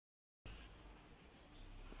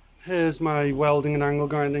Here's my welding and angle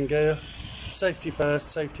grinding gear. Safety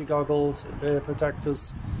first, safety goggles, ear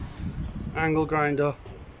protectors, angle grinder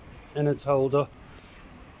in its holder,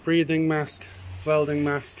 breathing mask, welding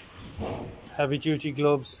mask, heavy duty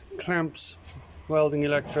gloves, clamps, welding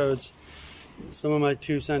electrodes, some of my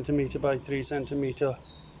 2cm by 3cm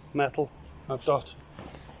metal. I've got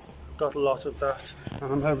a lot of that,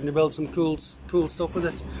 and I'm hoping to build some cool stuff with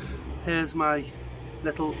it. Here's my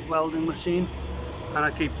little welding machine, and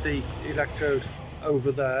I keep the electrode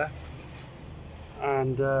over there,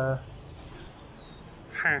 and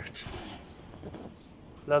hat,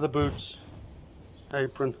 leather boots,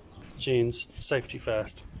 apron, jeans, safety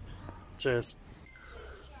first. Cheers.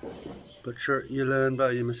 But sure, you learn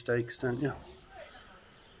by your mistakes, don't you?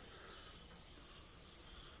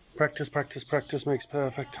 Practice, practice, practice makes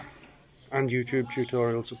perfect. And YouTube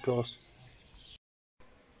tutorials, of course.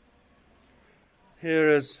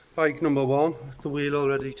 Here is bike number 1, the wheel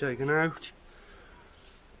already taken out.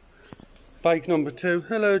 Bike number 2,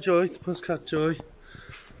 hello Joy, the Pussycat Joy.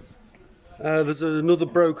 There's another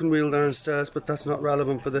broken wheel downstairs, but that's not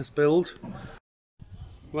relevant for this build.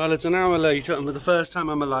 Well, it's an hour later, and for the first time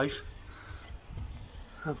in my life,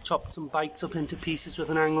 I've chopped some bikes up into pieces with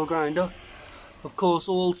an angle grinder. Of course,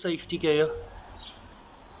 all safety gear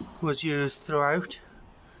was used throughout.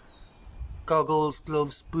 Goggles,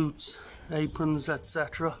 gloves, boots, aprons,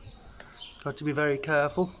 etc. Got to be very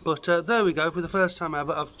careful, but there we go. For the first time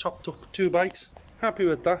ever, I've chopped up 2 bikes. Happy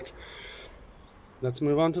with that. Let's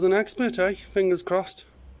move on to the next bit, eh? Fingers crossed.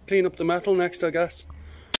 Clean up the metal next, I guess.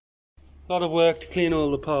 A lot of work to clean all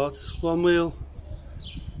the parts. 1 wheel,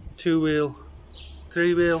 2 wheel,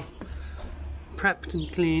 3 wheel, prepped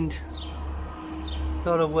and cleaned. A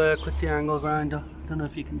lot of work with the angle grinder. I don't know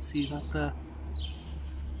if you can see that there.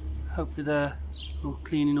 Hopefully they're all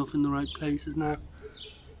clean enough in the right places now.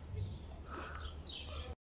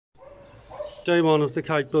 Day 1 of the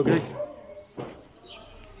Kite buggy.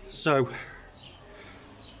 So,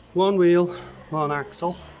 1 wheel, 1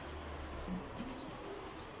 axle.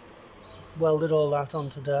 Welded all that on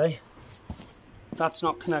today. That's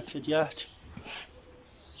not connected yet.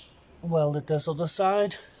 Welded this other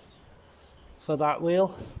side for that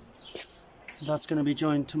wheel. That's going to be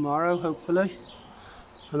joined tomorrow, hopefully.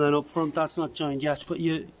 And then up front, that's not joined yet, but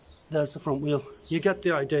there's the front wheel. You get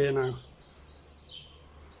the idea now.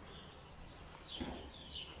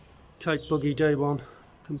 Kite buggy day 1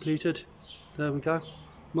 completed. There we go.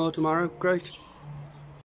 More tomorrow, great.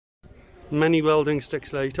 Many welding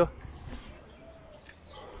sticks later.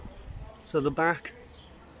 So the back,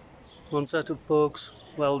 1 set of forks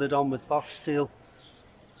welded on with box steel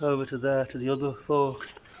over to there to the other fork.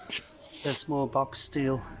 There's more box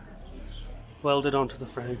steel welded onto the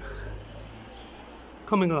frame.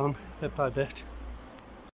 Coming along bit by bit.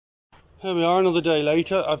 Here we are, another day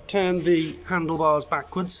later. I've turned the handlebars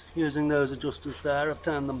backwards using those adjusters there. I've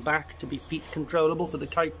turned them back to be feet controllable for the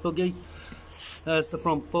Kite buggy. There's the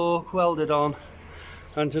front fork welded on,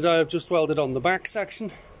 and today I've just welded on the back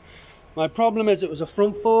section. My problem is it was a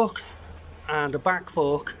front fork and a back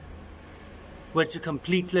fork which are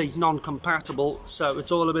completely non-compatible, so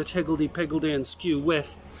it's all a bit higgledy-piggledy and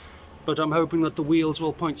skew-width, but I'm hoping that the wheels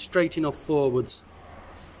will point straight enough forwards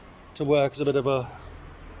to work as a bit of a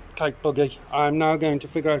Kite buggy. I'm now going to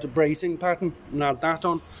figure out a bracing pattern and add that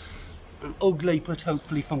on. An ugly but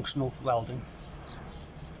hopefully functional welding.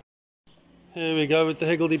 Here we go with the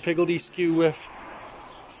higgledy-piggledy skew-width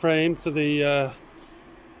frame for the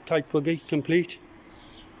Kite buggy complete.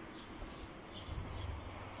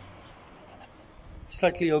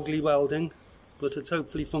 Slightly ugly welding, but it's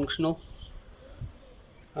hopefully functional.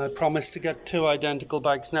 I promise to get 2 identical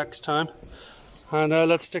bikes next time. And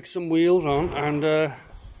let's stick some wheels on and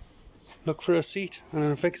look for a seat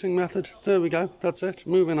and a fixing method. There we go, that's it,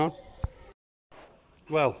 moving on.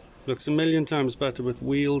 Well, looks a million times better with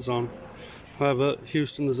wheels on. However,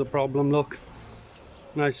 Houston, there's a problem, look.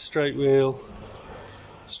 Nice straight wheel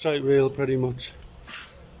pretty much.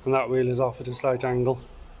 And that wheel is off at a slight angle.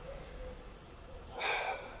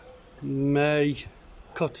 May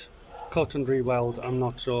cut and re-weld, I'm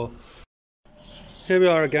not sure. Here we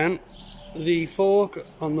are again. The fork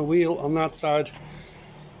on the wheel on that side,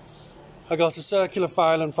 I got a circular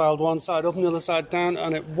file and filed one side up and the other side down,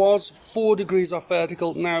 and it was 4 degrees off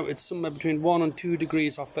vertical. Now it's somewhere between 1 and 2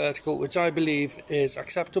 degrees off vertical, which I believe is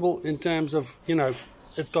acceptable in terms of, you know,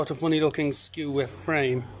 it's got a funny looking skew width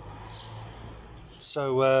frame.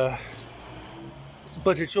 So,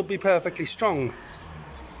 but it should be perfectly strong.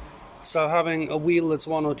 So having a wheel that's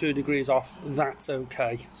 1 or 2 degrees off, that's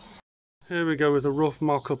okay. Here we go with a rough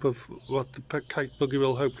mock-up of what the Kite buggy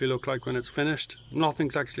will hopefully look like when it's finished.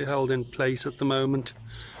 Nothing's actually held in place at the moment.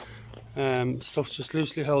 Stuff's just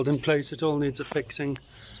loosely held in place, it all needs a fixing,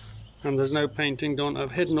 and there's no painting done.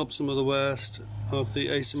 I've hidden up some of the worst of the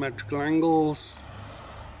asymmetrical angles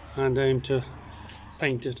and aim to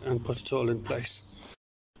paint it and put it all in place.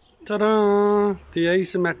 Ta-da! The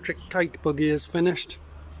asymmetric kite buggy is finished.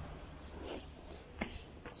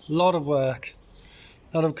 Lot of work,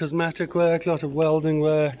 lot of cosmetic work, lot of welding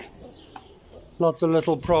work, lots of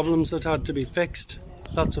little problems that had to be fixed,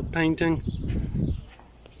 lots of painting,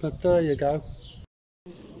 but there you go.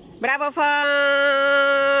 Bravo, fan!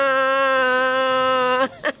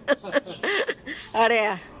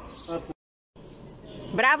 Area.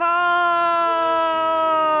 Bravo!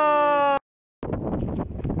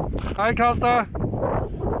 Hi Kostas!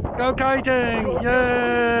 Go kiting!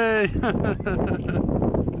 Yay!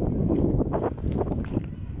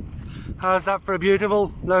 How's that for a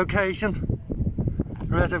beautiful location? A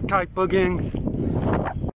bit of kite buggying.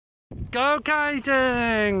 Go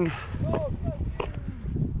kiting!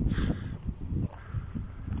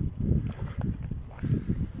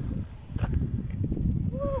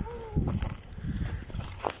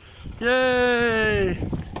 Yay!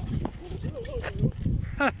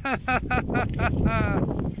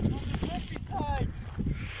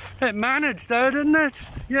 It managed though, didn't it?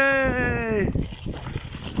 Yay!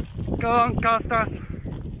 Go on, Kostas.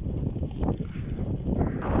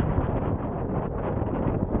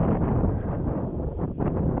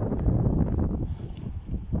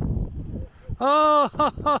 Oh,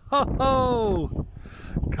 ho, ho, ho, ho.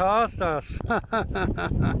 Kostas.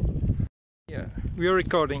 Yeah, we're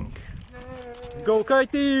recording. Go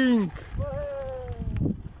kiting!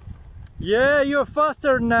 Yeah, you're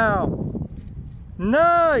faster now.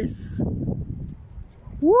 Nice!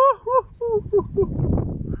 Woohoo!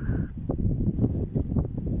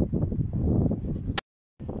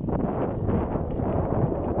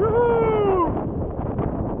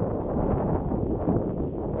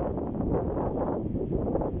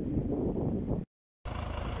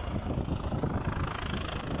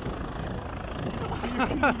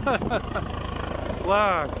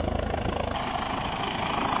 Wow.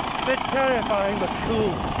 Bit terrifying but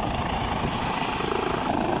cool.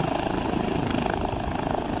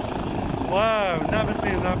 Wow, never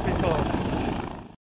seen that before.